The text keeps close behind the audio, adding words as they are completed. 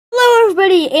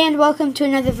everybody, and welcome to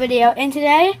another video. And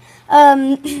today,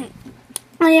 I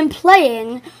am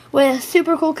playing with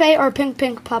Super Cool K or Pink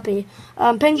Puppy.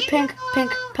 Pink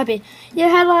Puppy. Yeah,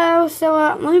 hello. So,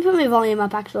 let me put my volume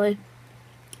up, actually.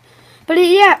 But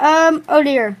yeah, oh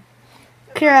dear,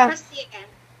 Kira. Press C again.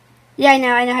 Yeah,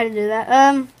 I know how to do that.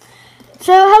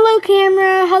 So hello,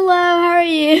 camera. Hello, how are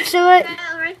you? So what?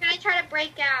 Well, we're gonna try to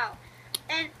break out.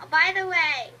 And by the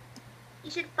way, you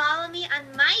should follow me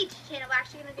on my channel. We're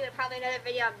actually going to do probably another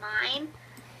video on mine.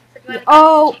 So if you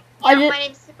want to my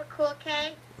name's Super Cool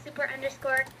K. Super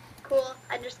underscore cool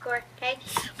underscore K.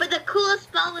 But the cool is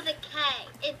spelled with a K.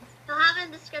 I'll have it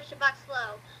in the description box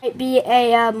below. Might be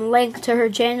a link to her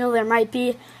channel. There might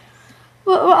be.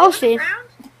 Well, I'll see.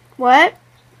 What?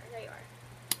 There you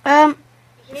are. You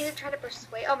can either try to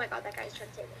persuade. Oh my God, that guy's trying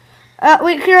to save me.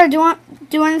 Wait, Kira, do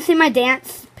you want to see my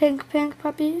dance, Pink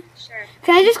Puppy? Sure.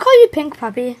 Can I just call you Pink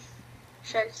Puppy?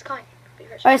 Sure, just call me Pink Puppy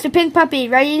first. Alright, so Pink Puppy,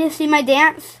 ready to see my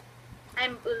dance? I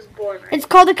was born right. It's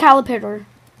called the caterpillar.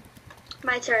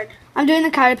 My turn. I'm doing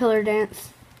the caterpillar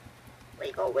dance.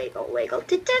 Wiggle, wiggle, wiggle.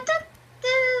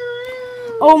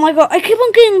 Oh my God, I keep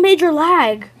on getting major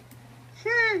lag.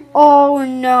 Oh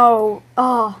no.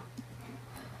 Oh.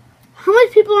 How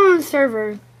many people are on the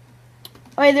server?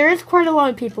 Oh, wait, there is quite a lot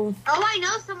of people. Oh, I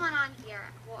know someone on here.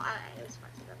 Well, it was fun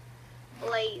to them.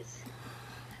 Blaze.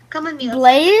 Come with me.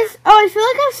 Blaze? Oh, I feel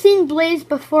like I've seen Blaze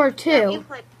before, too. Yeah, you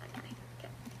play. Okay.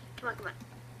 Come on.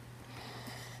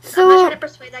 So, I'm gonna try to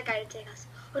persuade that guy to take us.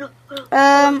 Oh no.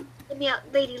 Get me out.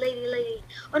 Lady.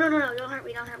 Oh no, don't hurt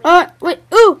me. Wait,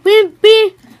 ooh, we're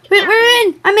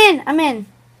in. I'm in.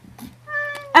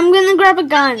 I'm gonna grab a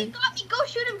gun. He got me. Go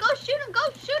shoot him.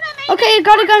 Okay, I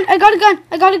got a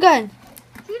gun.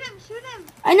 Shoot him.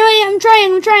 I know, I'm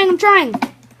trying.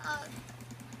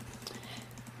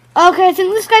 Okay, I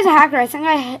think this guy's a hacker. I think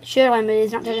I shoot him, but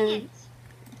he's not taking it.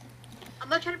 I'm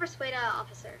gonna try to persuade an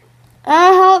officer.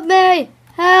 Help me.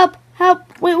 Help.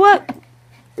 Wait, what?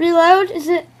 Reload? Is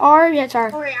it R? Yeah, it's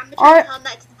R. Sorry, I'm gonna tell him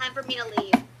that it's time for me to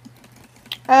leave.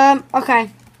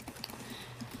 Okay.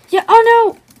 Yeah, oh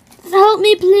no. Help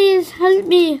me, please. Help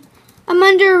me. I'm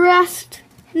under arrest.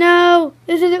 No,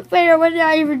 this isn't fair. What did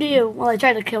I ever do? Well, I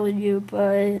tried to kill you,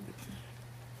 but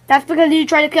that's because you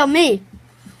tried to kill me.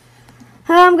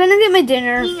 I'm gonna get my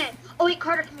dinner. Oh wait,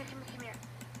 Carter, come here.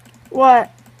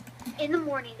 What? In the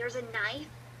morning, there's a knife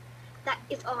that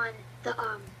is on the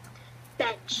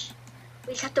bench.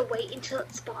 We just have to wait until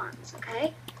it spawns,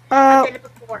 okay? I've done it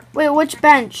before. Wait, which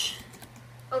bench?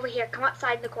 Over here. Come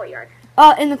outside in the courtyard.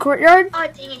 In the courtyard? Oh,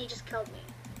 dang it, he just killed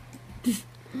me.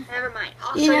 Never mind.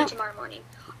 I'll show you tomorrow morning.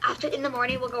 In the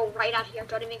morning, we'll go right out here.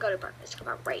 Don't even go to breakfast. Come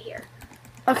out right here.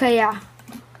 Okay, yeah.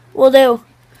 We'll do.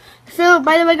 So,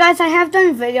 by the way, guys, I have done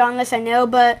a video on this, I know,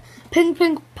 but Pink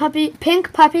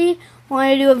Puppy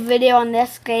wanted to do a video on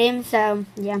this game, so,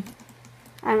 yeah.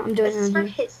 I'm doing it. This is for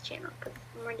his channel, because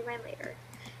I'm going to do mine later.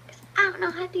 Because I don't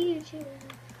know how to use YouTube.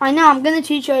 I know, I'm going to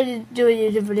teach you how to do a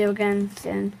YouTube video again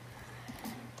soon.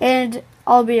 And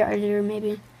I'll be your editor,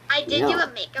 maybe. I did do a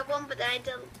makeup one, but then I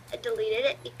deleted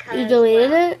it because... You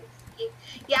deleted it?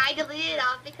 Yeah, I deleted it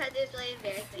off because it was really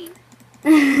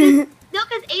embarrassing. No,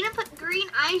 because Aiden put green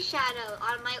eyeshadow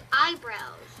on my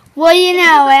eyebrows. Well, you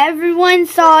know, everyone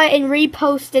saw it and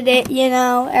reposted it, you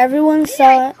know. Everyone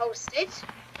saw it. Posted.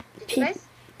 Did you guys?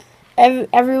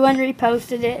 Everyone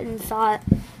reposted it and saw it.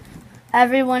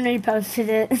 Everyone reposted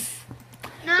it.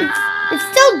 No! It's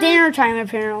still dinner time,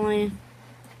 apparently.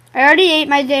 I already ate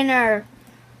my dinner.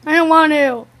 I don't want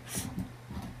to.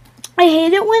 I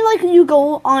hate it when, like, you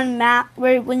go on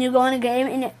when you go on a game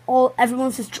and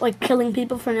everyone's just, like, killing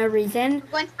people for no reason.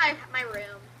 When's my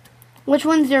room? Which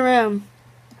one's your room?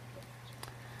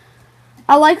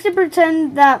 I like to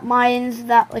pretend that mine's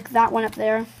that one up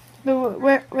there. But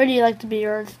where do you like to be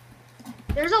yours?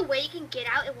 There's a way you can get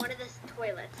out in one of the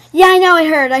toilets. Yeah, I know. I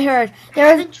heard. I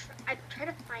tried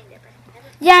to find it, but I never.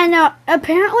 Yeah, I know.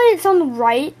 Apparently, it's on the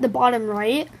right, the bottom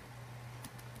right.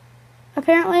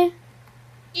 Apparently.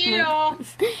 Yeah.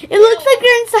 It looks like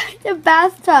you're inside the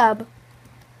bathtub.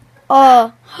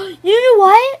 You know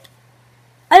what?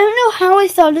 I don't know how I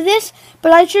started this,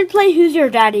 but I should play Who's Your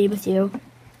Daddy with you.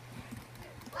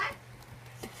 What?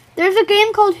 There's a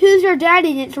game called Who's Your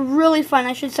Daddy, and it's really fun.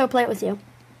 I should so play it with you.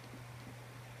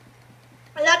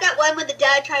 I love that one when the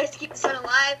dad tries to keep the son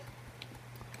alive.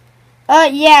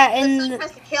 Yeah, The son and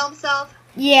tries to kill himself.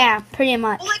 yeah, pretty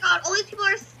much. Oh my God, all these people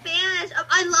are Spanish.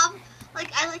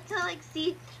 I like to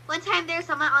see. One time there's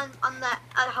someone on the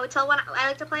hotel one I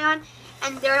like to play on,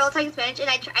 and they were all talking Spanish, and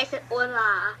I said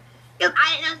hola. Because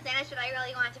I didn't know Spanish, but I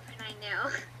really wanted to pretend I knew.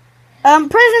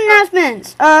 Prison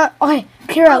announcements. Okay,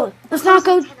 Kira, let's not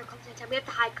go. We have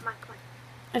to hide. Come on.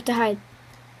 I have to hide.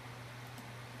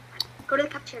 Go to the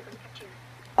cafeteria. Go to the cafeteria.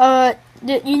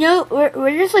 You know,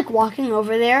 we're just like walking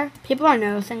over there. People are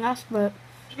noticing us, but.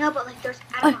 I know, but like there's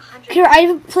out of 100. Here, I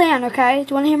have a plan. Okay, do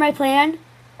you want to hear my plan?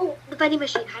 Oh, the vending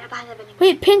machine. Hide behind the vending machine.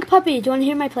 Wait, Pink Puppy, do you want to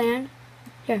hear my plan?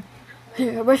 Here,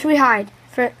 where should we hide?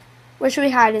 Where should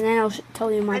we hide? And then I'll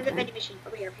tell you my plan. The vending machine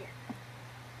over here.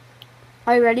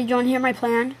 Are you ready? Do you want to hear my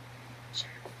plan? Sure.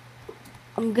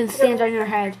 I'm gonna stand on your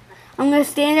head. I'm gonna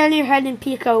stand on your head and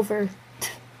peek over.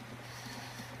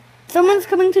 Someone's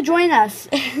coming to join us.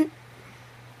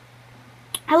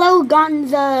 Hello,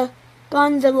 Gonza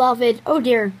loved. Oh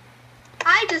dear.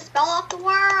 I just fell off the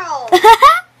world.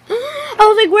 I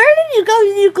was like, where did you go?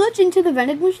 Did you glitch into the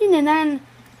vending machine and then?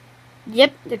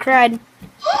 Yep, the crud.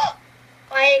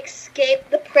 I escaped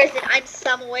the prison. I'm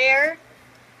somewhere.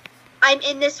 I'm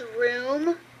in this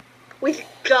room with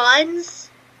guns.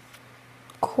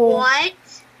 Cool.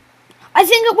 What? I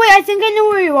think I know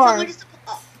where you are.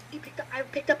 I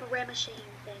picked up a ram machine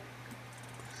thing.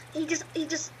 He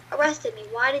just arrested me.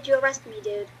 Why did you arrest me,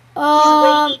 dude?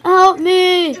 Help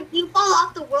me. If you fall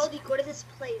off the world, you go to this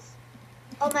place.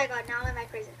 Oh my god, now I'm in my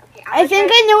prison. Okay. I think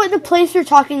I know what the place you're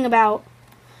talking about.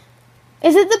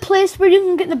 Is it the place where you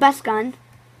can get the best gun?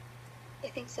 I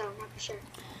think so, I'm not for sure.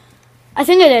 I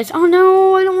think it is. Oh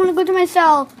no, I don't want to go to my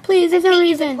cell. Please, there's no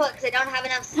reason. Because I don't have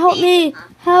enough space. Help me.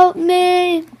 Help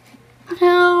me.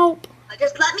 Help.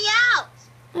 Just let me out.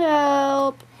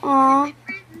 Help. Aw.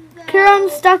 Kira, I'm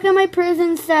stuck in my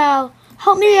prison cell.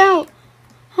 Help me out.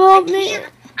 Help me.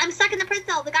 I'm stuck in the prison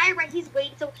cell. The guy, he's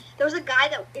waiting. So there's a guy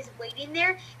that is waiting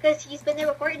there because he's been there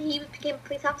before and he became a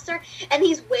police officer. And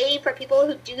he's waiting for people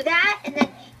who do that. And then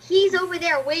he's over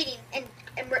there waiting and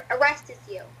arrests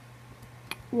you.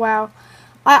 Wow.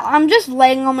 I'm just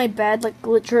laying on my bed, like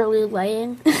literally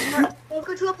laying. We'll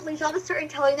go to a police officer and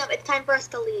telling them it's time for us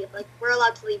to leave. Like, we're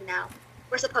allowed to leave now.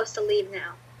 We're supposed to leave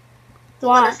now. So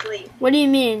why? let us leave. What do you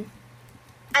mean?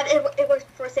 It was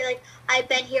for say like, I've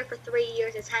been here for 3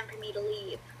 years. It's time for me to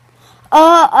leave.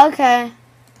 Oh, okay.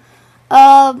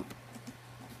 I'll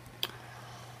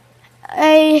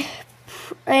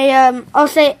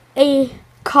say a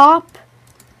cop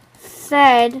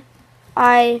said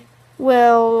I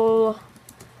will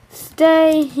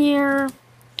stay here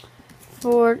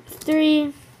for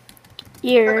 3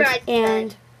 years,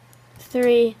 and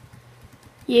 3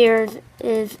 years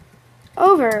is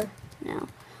over now.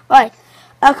 Alright,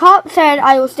 a cop said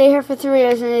I will stay here for 3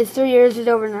 years, and his 3 years is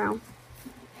over now.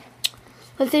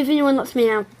 Let's see if anyone lets me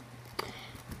out.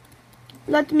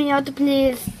 Let me out,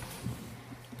 please.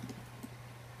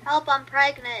 Help, I'm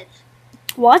pregnant.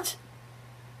 What?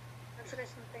 That's what I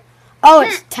something. Oh,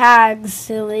 it's tags,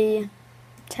 silly.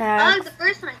 Tags. Oh, the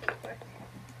first one I think for.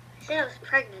 I said I was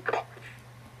pregnant.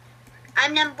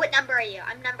 What number are you?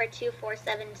 I'm number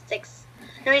 2476.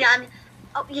 No, I'm.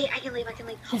 Oh yeah, I can leave.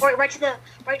 Or right to the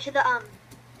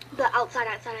outside.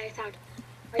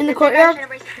 Right in the courtyard.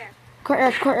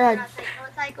 Courtyard. Go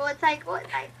inside.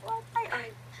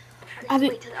 Alright. I'll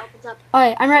just wait till it opens up.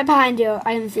 Alright, I'm right behind you.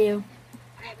 I can see you.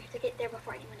 Alright, we have to get there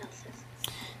before anyone else is.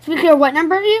 Speaker, what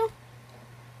number are you?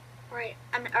 Alright,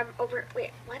 I'm over.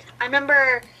 Wait, what? I'm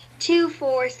number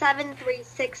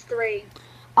 247363.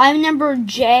 I'm number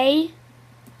J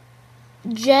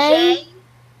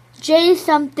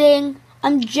something.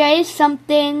 I'm J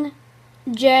something.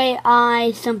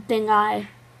 I something I.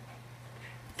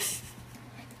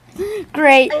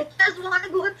 Great. I just want to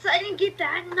go outside and get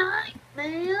that knife,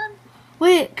 man.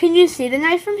 Wait, can you see the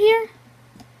knife from here?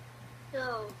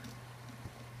 No.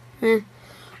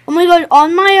 Oh my god,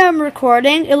 on my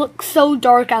recording, it looks so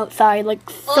dark outside, like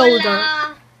so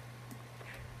dark.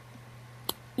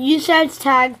 You said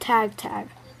tag.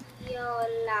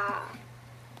 Yola.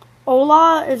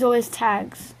 Ola is always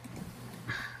tags.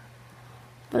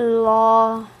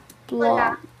 Blah.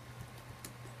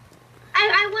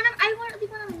 I really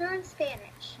want to learn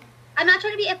Spanish. I'm not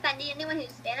trying to be offending anyone who's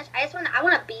Spanish. I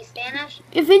want to be Spanish.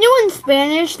 If anyone's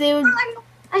Spanish, they would.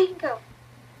 I can go.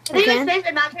 If anyone's Spanish,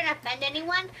 I'm not trying to offend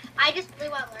anyone. I just really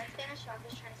want to learn Spanish, so I'm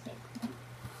just trying to say something.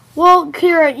 Well,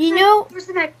 Kira, you know. There's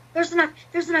the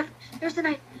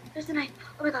knife.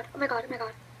 Oh my god.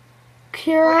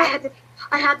 Kira.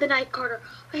 I had the knife, Carter.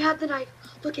 I had the knife.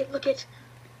 Look it.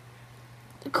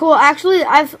 Cool. Actually,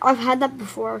 I've had that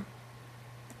before.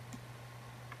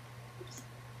 Oops.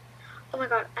 Oh my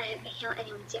god, I can't let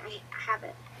anyone see. I have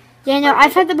it. Yeah, no,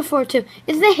 I've had that before too.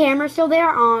 Is the hammer still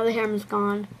there? Oh, the hammer's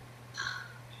gone.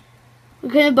 We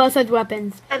could have both had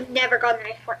weapons. I've never got the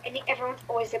knife before. Everyone's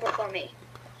always there before me.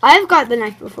 I've got the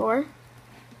knife before.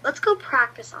 Let's go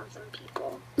practice on some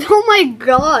people. Oh my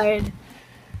god.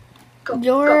 Go.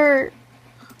 You're...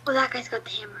 Oh, that guy's got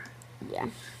the hammer. Yeah.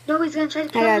 No, he's gonna try to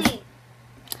kill me.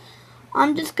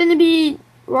 I'm just gonna be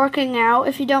working out,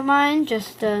 if you don't mind.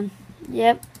 Just,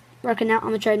 yep, working out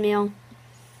on the treadmill.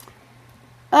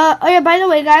 Oh yeah, by the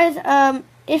way, guys,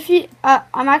 if you,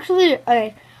 I'm actually,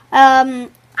 okay, I'm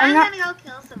gonna go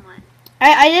kill someone.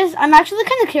 I'm actually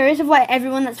kind of curious of what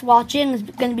everyone that's watching is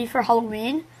gonna be for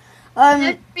Halloween.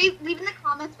 Leave in the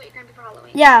comments what you're gonna be for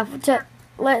Halloween. Yeah,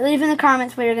 leave in the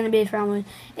comments what you're gonna be for Halloween.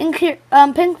 In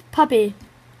Pink Puppy,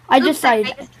 I just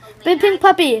died. Big Pink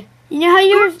Puppy, you know how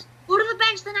you're. Go to the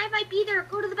bench. The knife might be there.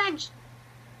 Go to the bench.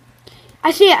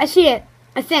 I see it.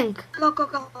 I think. Go.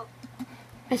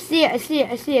 I see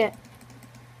it.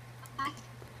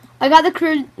 I got the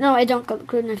crude. No, I don't got the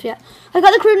crude knife yet. I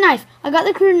got the crude knife. I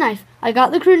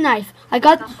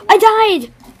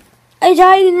died. And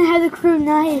I had the crude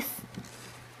knife.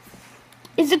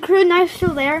 Is the crude knife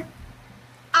still there?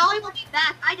 I will be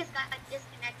back. I just got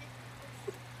disconnected.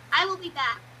 I will be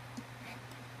back.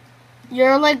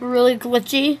 You're like really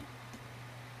glitchy.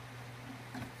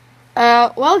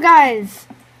 Well, guys,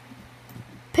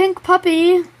 Pink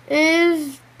Puppy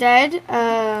is dead.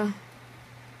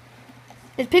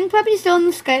 Is Pink Puppy still in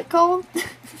the Skype call?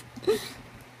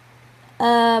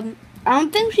 I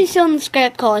don't think she's still in the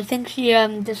Skype call. I think she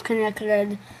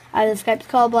disconnected out of the Skype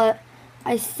call, but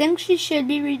I think she should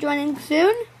be rejoining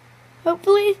soon,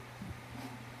 hopefully.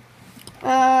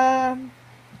 Well,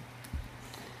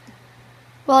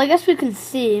 I guess we can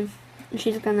see if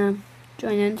she's gonna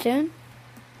join in soon.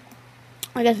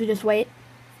 I guess we just wait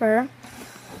for her.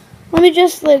 Let me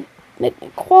just, like, make my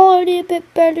quality a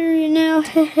bit better, you know?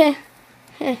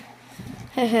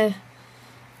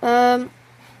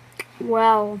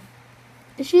 Well.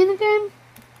 Is she in the game?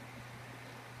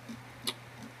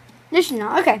 No, she's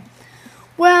not. Okay.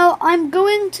 Well, I'm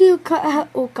going to cut.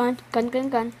 Oh, gun.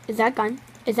 Is that gun?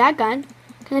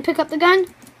 Can I pick up the gun?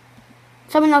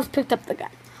 Someone else picked up the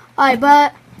gun. Alright,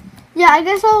 but yeah, I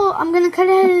guess I'm gonna cut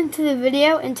ahead into the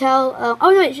video until. Oh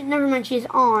no, wait, never mind. She's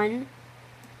on.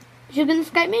 Is she gonna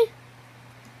Skype me?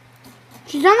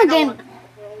 She's on the game.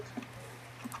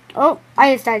 Oh,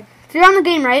 I just died. So you're on the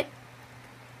game, right?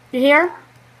 You here?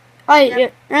 Oh,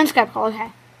 yep. You're on Skype call.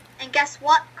 Okay. And guess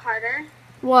what, Carter?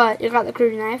 What? You got the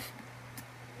crude knife?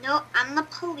 No, I'm the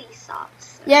police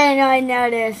officer. Yeah, I know. I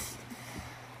noticed.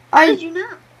 How did you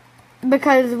know?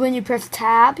 Because when you press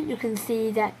tab, you can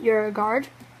see that you're a guard.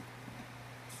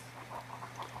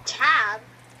 Tab?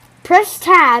 Press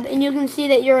tab, and you can see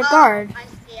that you're a guard. I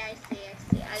see. I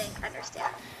didn't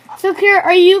understand. So, Kira,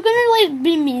 are you gonna, like,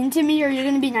 be mean to me, or are you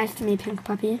gonna be nice to me, Pink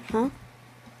Puppy? Huh?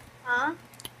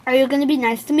 Are you gonna be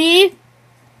nice to me?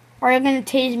 Or are you gonna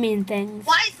tase me and things?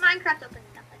 Why is Minecraft opening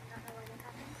up? I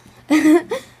don't know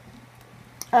what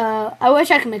happened. I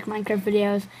wish I could make Minecraft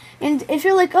videos. And if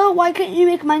you're like, oh, why can't you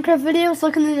make Minecraft videos?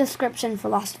 Look in the description for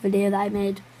last video that I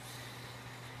made.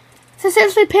 So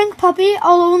seriously, Pink Puppy,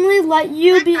 I'll only let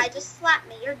you be... I just slapped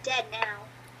me. You're dead now.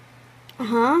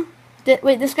 Uh-huh.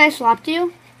 Wait, this guy slapped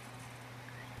you?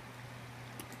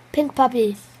 Pink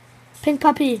Puppy.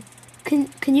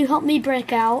 Can you help me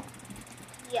break out?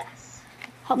 Yes.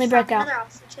 Help me break out. Another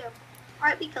officer too.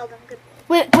 Alright, we killed him. Good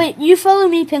Wait, boy. you follow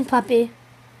me, Pink Puppy.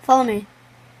 Follow me.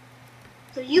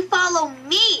 So you follow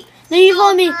me. No, you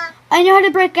follow me. I know how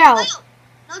to break out.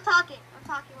 No talking. No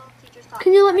talking while the teacher's talking.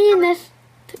 Can you let me in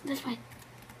this way?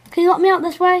 Can you let me out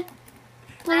this way?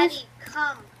 Please? Laddie,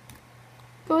 come.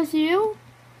 Go with you?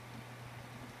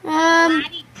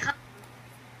 Laddie, come.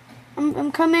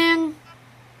 I'm coming.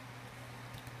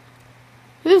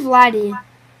 Who's Laddie?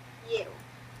 You.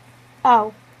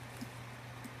 Oh.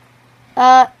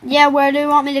 Yeah, where do you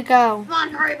want me to go? Come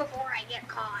on, hurry before I get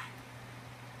caught.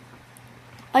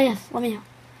 Oh, yes, let me out.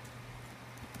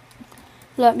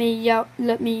 Let me out.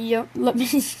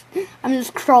 I'm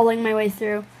just crawling my way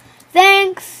through.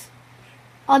 Thanks!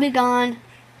 I'll be gone.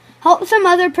 Help some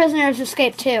other prisoners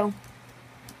escape, too.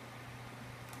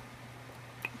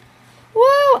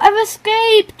 Woo! I've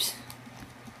escaped!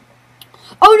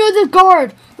 Oh no, the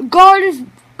guard! Guard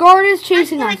is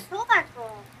chasing us.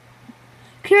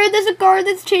 Kira, there's a guard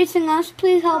that's chasing us.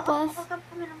 Please help us. I'm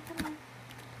coming.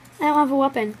 I don't have a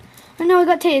weapon. Oh no, I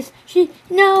got tased.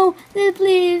 No,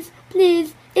 please.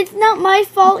 It's not my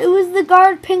fault. It was the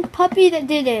guard, Pink Puppy, that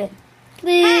did it.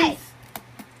 Please.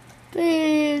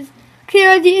 Please.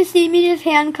 Kira, do you see me just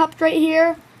handcuffed right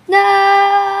here?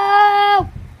 No!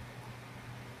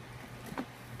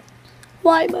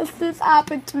 Why must this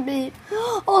happen to me?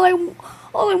 All I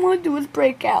want to do is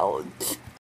break out.